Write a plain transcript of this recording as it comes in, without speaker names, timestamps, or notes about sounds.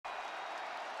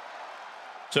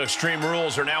So Extreme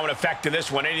Rules are now in effect in this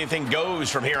one. Anything goes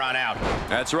from here on out.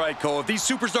 That's right, Cole. If these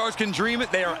superstars can dream it,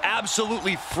 they are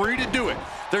absolutely free to do it.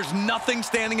 There's nothing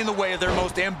standing in the way of their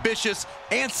most ambitious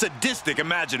and sadistic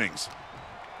imaginings.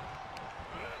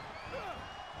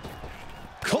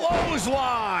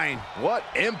 Clothesline! What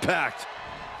impact!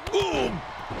 Ooh!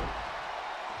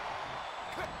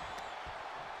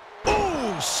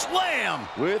 Ooh, slam!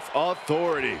 With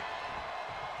authority.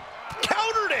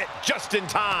 Countered it just in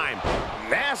time.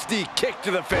 Nasty kick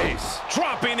to the face.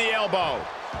 Dropping the elbow.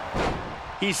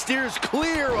 He steers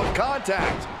clear of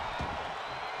contact.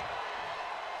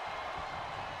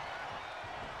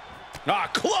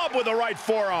 Club with the right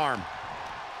forearm.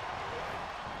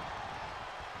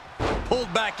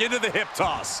 Pulled back into the hip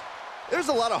toss. There's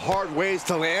a lot of hard ways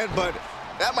to land, but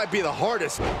that might be the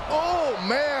hardest. Oh,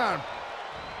 man.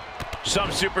 Some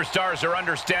superstars are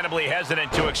understandably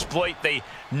hesitant to exploit the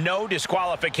no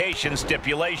disqualification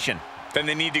stipulation. Then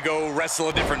they need to go wrestle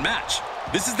a different match.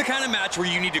 This is the kind of match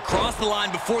where you need to cross the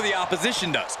line before the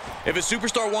opposition does. If a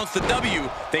superstar wants the W,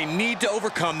 they need to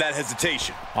overcome that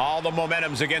hesitation. All the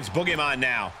momentum's against Boogeyman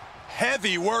now.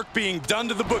 Heavy work being done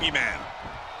to the Boogeyman.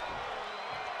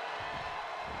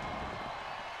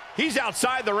 He's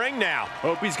outside the ring now.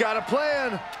 Hope he's got a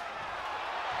plan.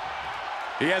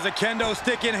 He has a kendo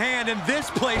stick in hand, and this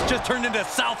place just turned into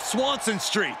South Swanson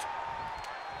Street.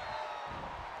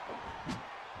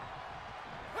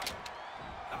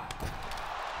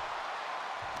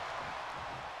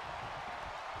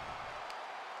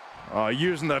 Oh,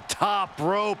 using the top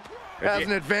rope as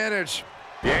an advantage.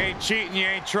 You ain't cheating, you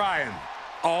ain't trying.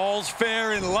 All's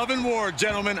fair in love and war,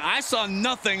 gentlemen. I saw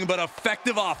nothing but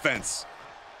effective offense.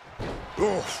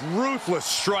 Oof, ruthless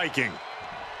striking.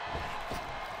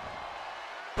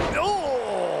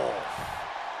 Oh!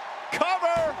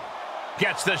 Cover!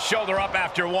 Gets the shoulder up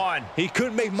after one. He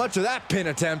couldn't make much of that pin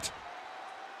attempt.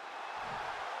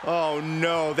 Oh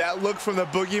no, that look from the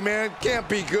Boogeyman can't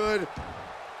be good.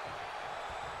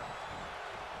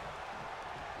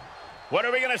 What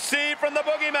are we gonna see from the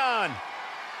Boogeyman?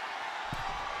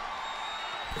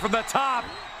 From the top.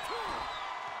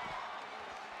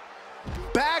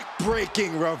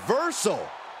 Back-breaking reversal.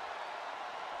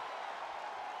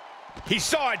 He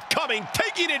saw it coming,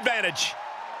 taking advantage.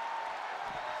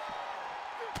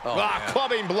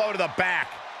 Clubbing blow to the back.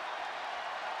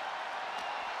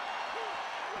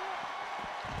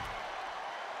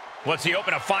 What's he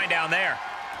hoping to find down there?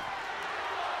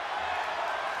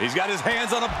 He's got his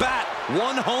hands on a bat.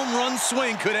 One home run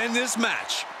swing could end this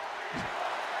match.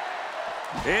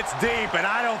 It's deep, and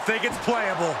I don't think it's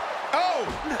playable.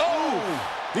 Oh!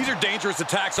 These are dangerous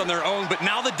attacks on their own, but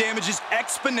now the damage is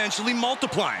exponentially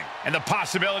multiplying. And the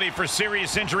possibility for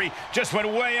serious injury just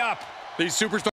went way up. These superstars